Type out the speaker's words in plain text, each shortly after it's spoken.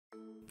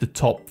the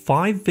top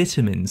 5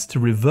 vitamins to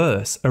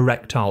reverse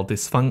erectile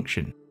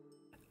dysfunction.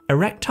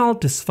 Erectile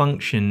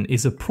dysfunction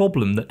is a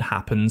problem that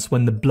happens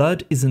when the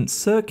blood isn't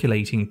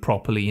circulating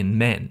properly in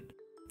men.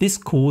 This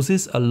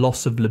causes a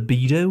loss of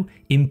libido,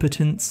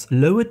 impotence,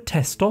 lowered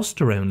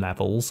testosterone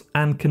levels,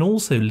 and can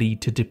also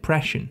lead to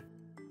depression.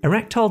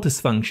 Erectile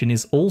dysfunction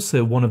is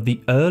also one of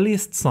the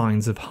earliest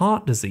signs of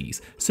heart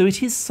disease, so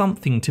it is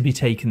something to be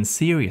taken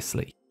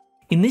seriously.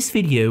 In this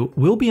video,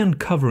 we'll be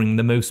uncovering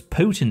the most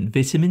potent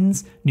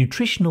vitamins,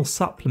 nutritional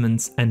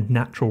supplements, and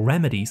natural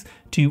remedies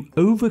to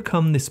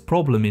overcome this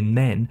problem in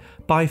men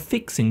by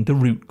fixing the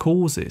root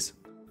causes.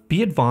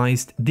 Be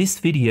advised, this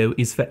video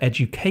is for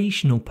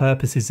educational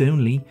purposes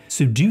only,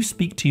 so do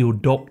speak to your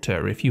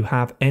doctor if you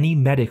have any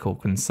medical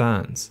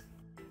concerns.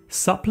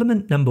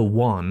 Supplement number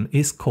 1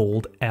 is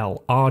called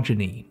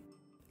L-Arginine.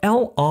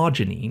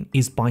 L-Arginine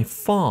is by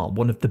far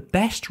one of the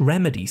best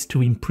remedies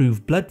to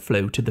improve blood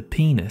flow to the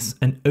penis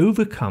and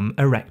overcome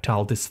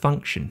erectile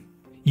dysfunction.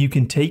 You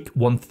can take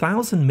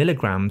 1000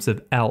 mg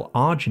of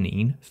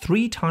L-Arginine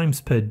 3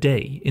 times per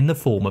day in the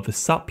form of a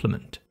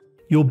supplement.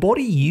 Your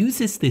body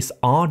uses this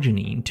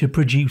arginine to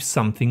produce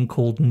something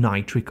called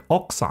nitric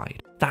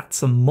oxide.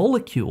 That's a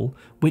molecule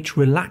which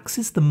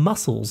relaxes the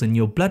muscles in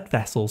your blood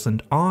vessels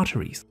and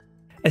arteries.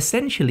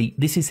 Essentially,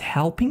 this is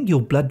helping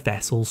your blood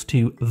vessels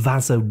to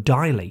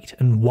vasodilate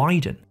and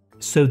widen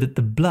so that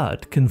the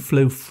blood can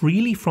flow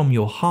freely from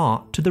your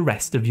heart to the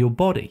rest of your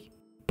body.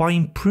 By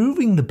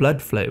improving the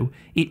blood flow,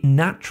 it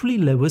naturally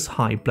lowers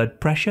high blood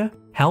pressure,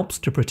 helps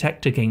to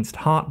protect against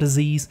heart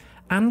disease,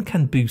 and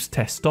can boost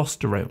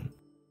testosterone.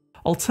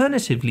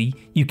 Alternatively,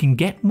 you can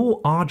get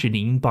more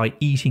arginine by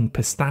eating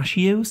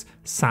pistachios,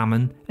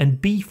 salmon,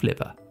 and beef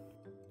liver.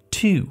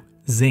 2.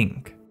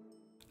 Zinc.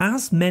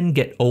 As men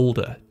get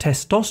older,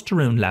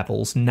 testosterone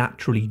levels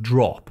naturally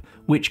drop,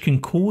 which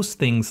can cause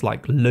things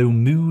like low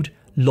mood,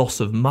 loss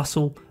of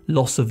muscle,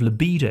 loss of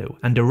libido,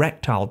 and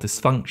erectile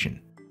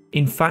dysfunction.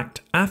 In fact,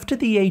 after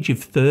the age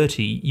of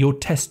 30, your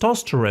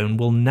testosterone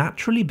will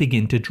naturally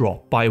begin to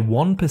drop by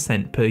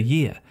 1% per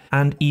year,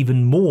 and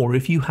even more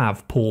if you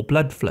have poor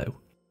blood flow.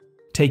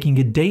 Taking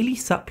a daily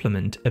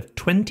supplement of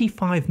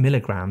 25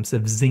 mg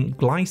of zinc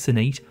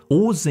glycinate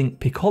or zinc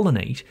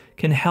picolinate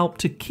can help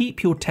to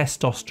keep your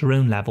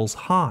testosterone levels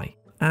high.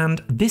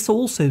 And this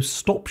also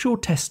stops your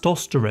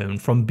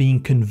testosterone from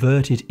being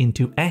converted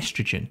into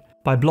estrogen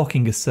by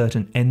blocking a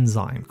certain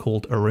enzyme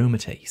called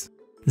aromatase.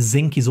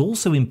 Zinc is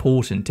also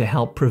important to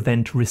help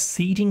prevent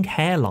receding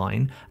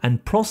hairline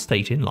and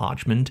prostate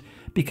enlargement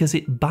because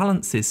it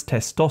balances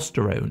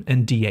testosterone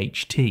and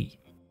DHT.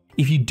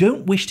 If you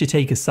don't wish to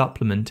take a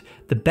supplement,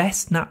 the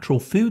best natural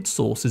food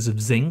sources of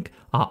zinc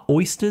are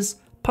oysters,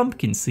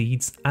 pumpkin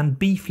seeds, and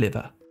beef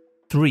liver.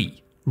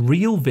 3.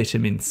 Real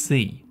vitamin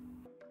C.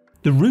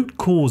 The root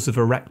cause of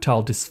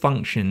erectile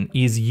dysfunction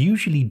is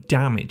usually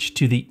damage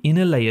to the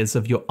inner layers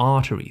of your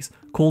arteries,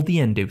 called the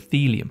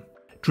endothelium.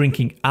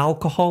 Drinking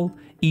alcohol,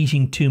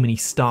 eating too many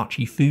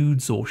starchy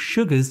foods or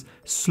sugars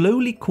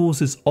slowly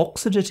causes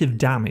oxidative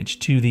damage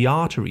to the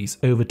arteries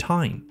over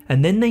time,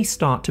 and then they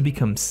start to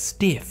become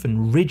stiff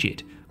and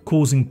rigid,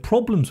 causing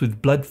problems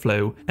with blood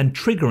flow and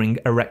triggering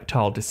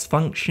erectile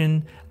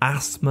dysfunction,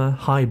 asthma,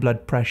 high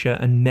blood pressure,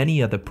 and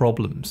many other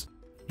problems.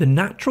 The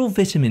natural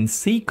vitamin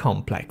C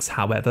complex,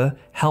 however,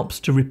 helps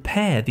to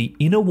repair the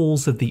inner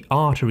walls of the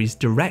arteries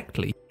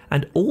directly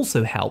and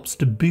also helps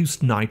to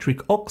boost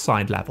nitric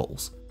oxide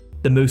levels.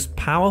 The most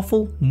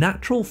powerful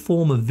natural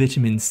form of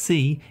vitamin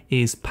C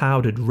is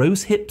powdered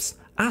rose hips,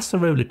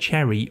 acerola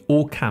cherry,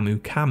 or camu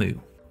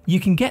camu. You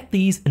can get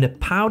these in a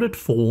powdered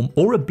form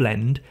or a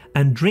blend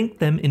and drink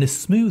them in a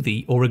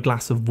smoothie or a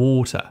glass of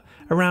water.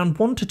 Around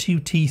 1 to 2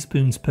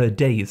 teaspoons per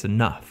day is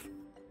enough.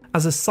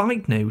 As a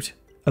side note,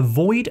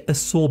 avoid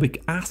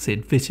ascorbic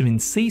acid vitamin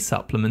C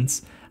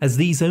supplements as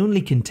these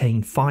only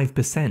contain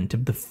 5%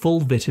 of the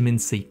full vitamin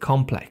C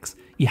complex.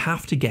 You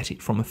have to get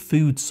it from a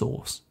food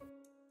source.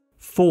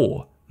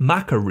 4.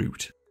 Maca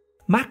root.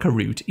 Maca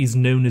root is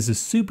known as a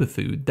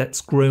superfood that's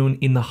grown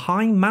in the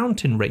high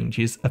mountain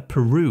ranges of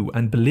Peru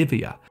and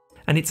Bolivia,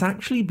 and it's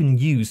actually been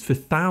used for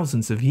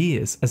thousands of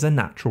years as a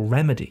natural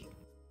remedy.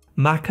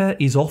 Maca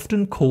is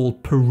often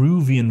called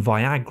Peruvian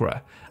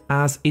Viagra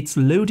as it's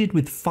loaded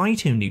with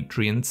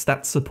phytonutrients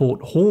that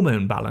support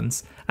hormone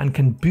balance and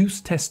can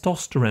boost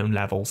testosterone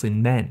levels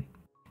in men.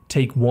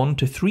 Take 1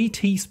 to 3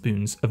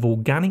 teaspoons of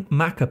organic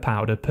maca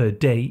powder per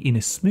day in a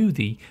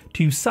smoothie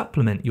to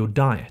supplement your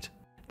diet.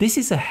 This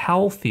is a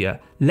healthier,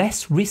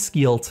 less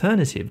risky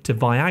alternative to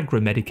Viagra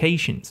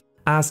medications,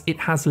 as it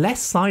has less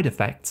side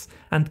effects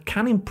and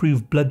can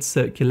improve blood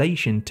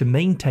circulation to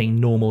maintain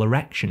normal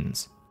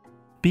erections.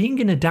 Being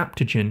an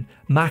adaptogen,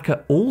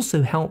 maca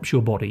also helps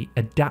your body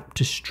adapt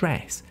to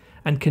stress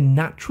and can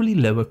naturally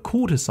lower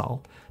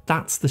cortisol.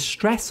 That's the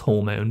stress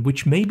hormone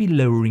which may be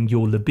lowering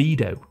your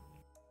libido.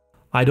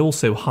 I'd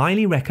also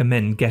highly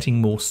recommend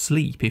getting more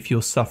sleep if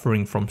you're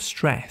suffering from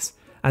stress,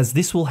 as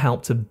this will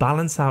help to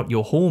balance out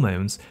your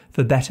hormones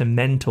for better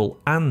mental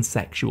and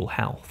sexual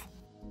health.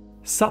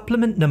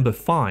 Supplement number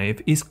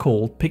 5 is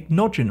called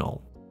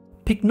Pycnogenol.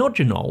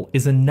 Pycnogenol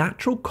is a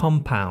natural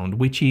compound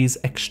which is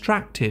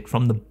extracted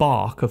from the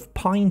bark of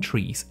pine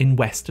trees in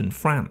western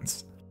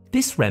France.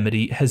 This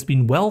remedy has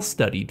been well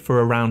studied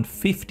for around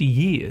 50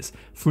 years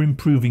for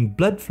improving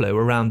blood flow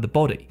around the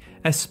body,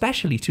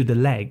 especially to the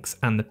legs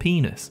and the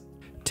penis.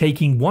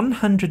 Taking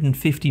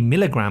 150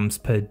 milligrams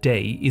per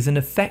day is an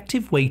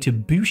effective way to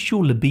boost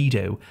your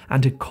libido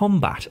and to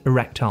combat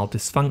erectile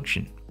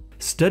dysfunction.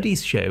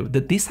 Studies show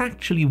that this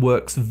actually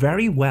works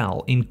very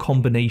well in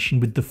combination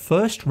with the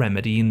first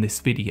remedy in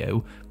this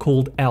video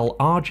called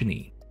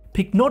L-Arginine.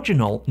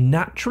 Pycnogenol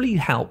naturally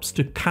helps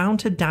to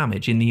counter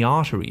damage in the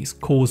arteries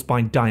caused by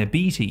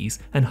diabetes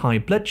and high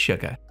blood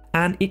sugar,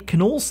 and it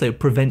can also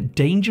prevent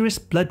dangerous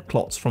blood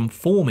clots from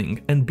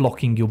forming and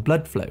blocking your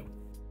blood flow.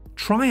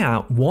 Try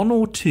out 1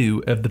 or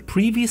 2 of the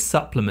previous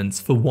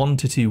supplements for 1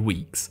 to 2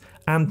 weeks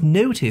and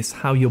notice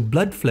how your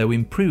blood flow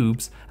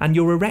improves and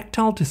your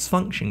erectile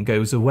dysfunction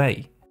goes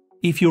away.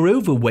 If you're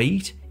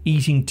overweight,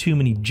 eating too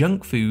many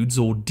junk foods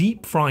or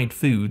deep fried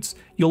foods,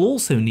 you'll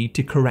also need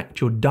to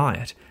correct your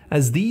diet,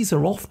 as these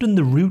are often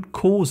the root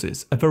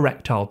causes of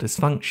erectile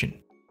dysfunction.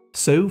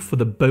 So for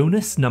the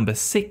bonus number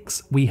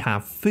 6, we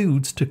have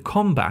foods to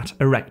combat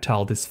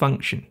erectile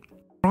dysfunction.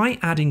 Try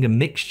adding a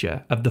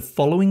mixture of the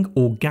following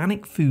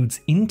organic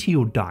foods into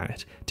your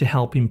diet to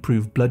help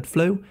improve blood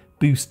flow,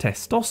 boost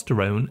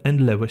testosterone,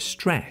 and lower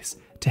stress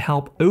to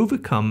help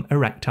overcome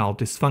erectile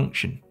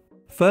dysfunction.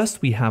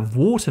 First, we have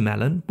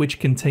watermelon,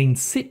 which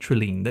contains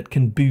citrulline that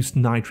can boost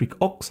nitric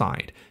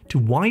oxide to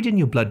widen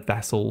your blood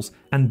vessels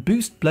and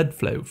boost blood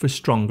flow for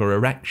stronger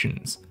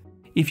erections.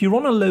 If you're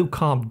on a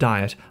low-carb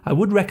diet, I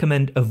would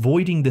recommend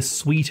avoiding the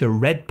sweeter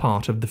red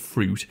part of the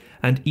fruit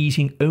and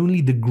eating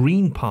only the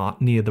green part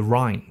near the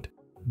rind.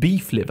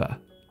 Beef liver.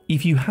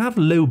 If you have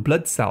low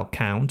blood cell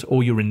count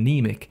or you're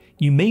anemic,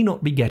 you may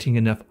not be getting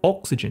enough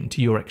oxygen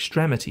to your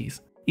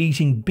extremities.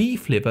 Eating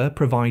beef liver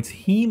provides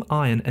heme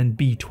iron and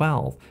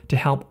B12 to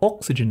help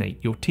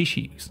oxygenate your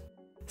tissues.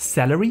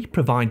 Celery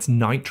provides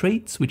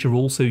nitrates, which are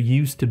also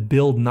used to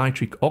build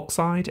nitric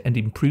oxide and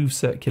improve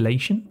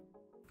circulation.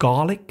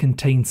 Garlic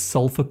contains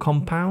sulfur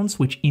compounds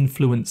which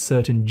influence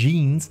certain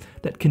genes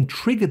that can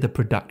trigger the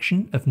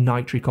production of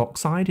nitric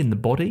oxide in the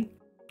body.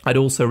 I'd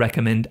also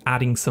recommend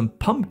adding some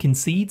pumpkin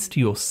seeds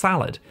to your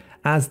salad,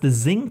 as the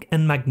zinc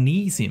and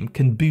magnesium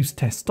can boost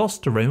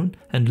testosterone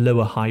and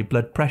lower high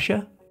blood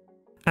pressure.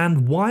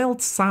 And wild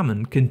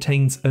salmon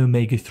contains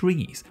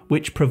omega-3s,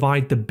 which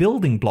provide the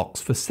building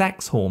blocks for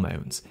sex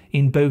hormones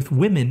in both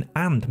women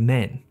and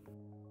men.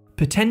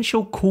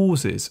 Potential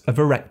causes of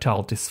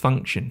erectile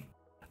dysfunction.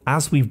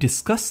 As we've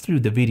discussed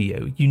through the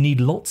video, you need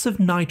lots of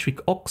nitric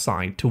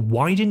oxide to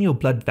widen your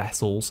blood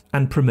vessels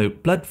and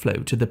promote blood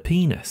flow to the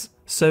penis.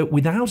 So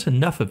without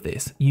enough of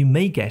this, you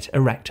may get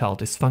erectile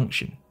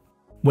dysfunction.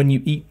 When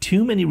you eat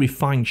too many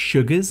refined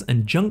sugars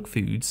and junk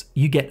foods,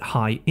 you get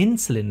high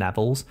insulin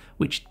levels,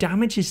 which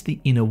damages the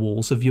inner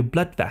walls of your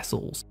blood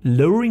vessels,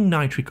 lowering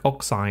nitric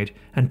oxide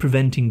and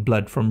preventing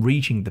blood from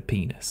reaching the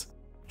penis.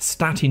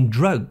 Statin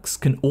drugs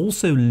can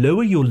also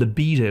lower your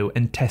libido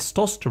and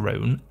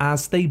testosterone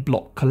as they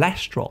block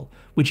cholesterol,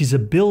 which is a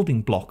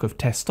building block of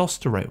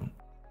testosterone.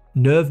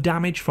 Nerve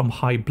damage from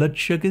high blood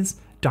sugars,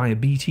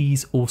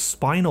 diabetes, or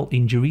spinal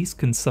injuries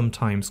can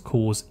sometimes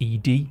cause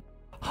ED.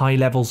 High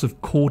levels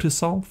of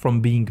cortisol from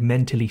being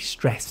mentally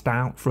stressed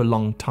out for a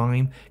long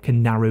time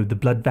can narrow the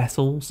blood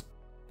vessels.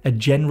 A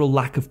general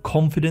lack of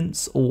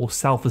confidence or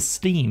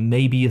self-esteem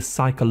may be a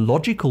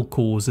psychological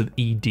cause of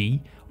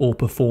ED or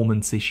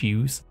performance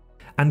issues.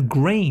 And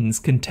grains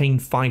contain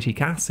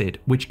phytic acid,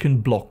 which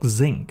can block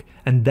zinc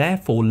and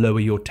therefore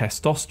lower your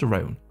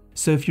testosterone.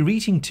 So if you're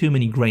eating too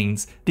many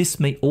grains, this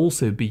may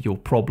also be your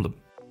problem.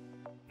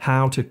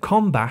 How to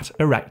combat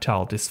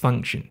erectile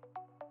dysfunction.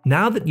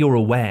 Now that you're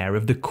aware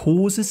of the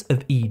causes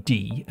of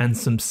ED and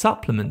some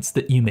supplements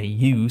that you may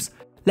use,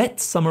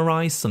 let's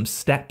summarize some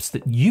steps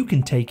that you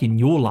can take in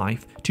your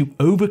life to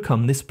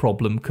overcome this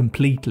problem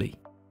completely.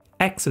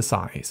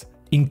 Exercise.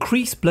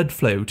 Increase blood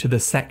flow to the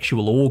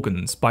sexual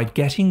organs by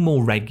getting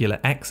more regular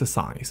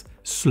exercise.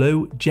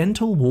 Slow,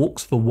 gentle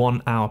walks for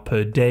 1 hour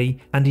per day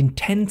and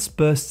intense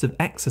bursts of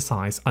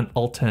exercise on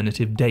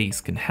alternative days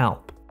can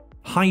help.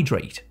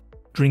 Hydrate.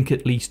 Drink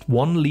at least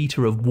 1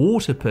 liter of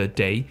water per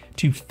day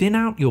to thin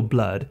out your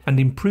blood and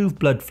improve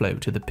blood flow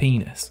to the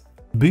penis.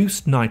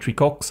 Boost nitric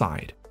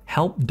oxide.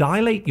 Help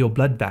dilate your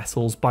blood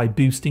vessels by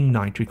boosting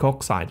nitric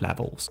oxide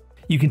levels.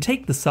 You can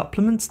take the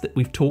supplements that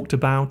we've talked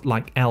about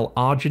like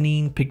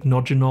L-Arginine,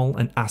 Pycnogenol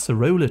and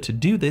acerola to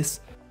do this,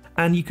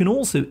 and you can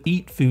also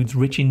eat foods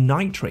rich in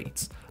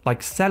nitrates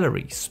like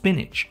celery,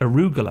 spinach,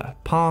 arugula,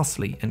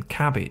 parsley and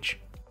cabbage.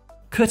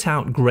 Cut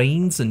out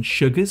grains and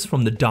sugars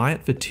from the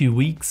diet for 2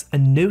 weeks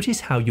and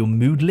notice how your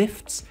mood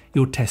lifts,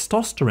 your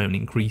testosterone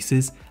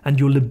increases and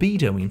your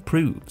libido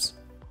improves.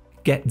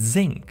 Get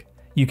zinc.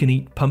 You can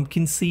eat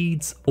pumpkin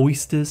seeds,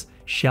 oysters,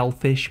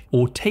 shellfish,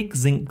 or take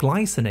zinc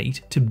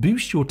glycinate to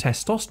boost your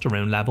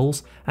testosterone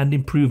levels and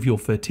improve your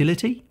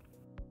fertility.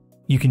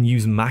 You can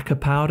use Maca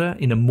powder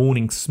in a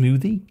morning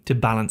smoothie to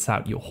balance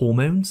out your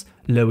hormones,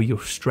 lower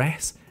your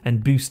stress,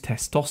 and boost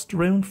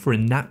testosterone for a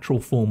natural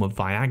form of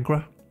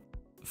Viagra.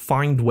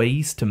 Find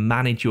ways to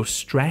manage your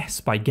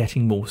stress by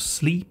getting more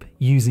sleep,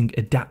 using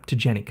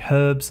adaptogenic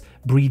herbs,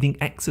 breathing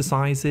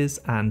exercises,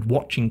 and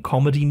watching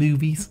comedy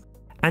movies.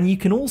 And you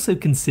can also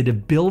consider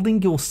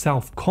building your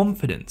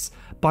self-confidence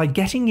by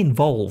getting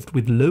involved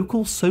with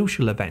local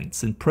social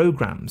events and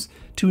programs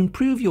to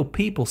improve your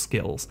people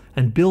skills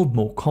and build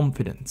more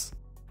confidence.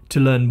 To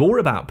learn more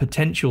about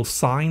potential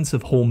signs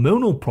of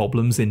hormonal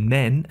problems in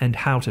men and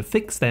how to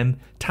fix them,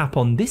 tap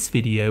on this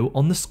video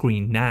on the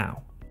screen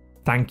now.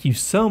 Thank you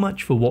so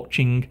much for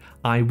watching.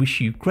 I wish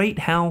you great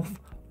health,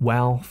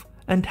 wealth,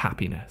 and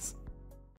happiness.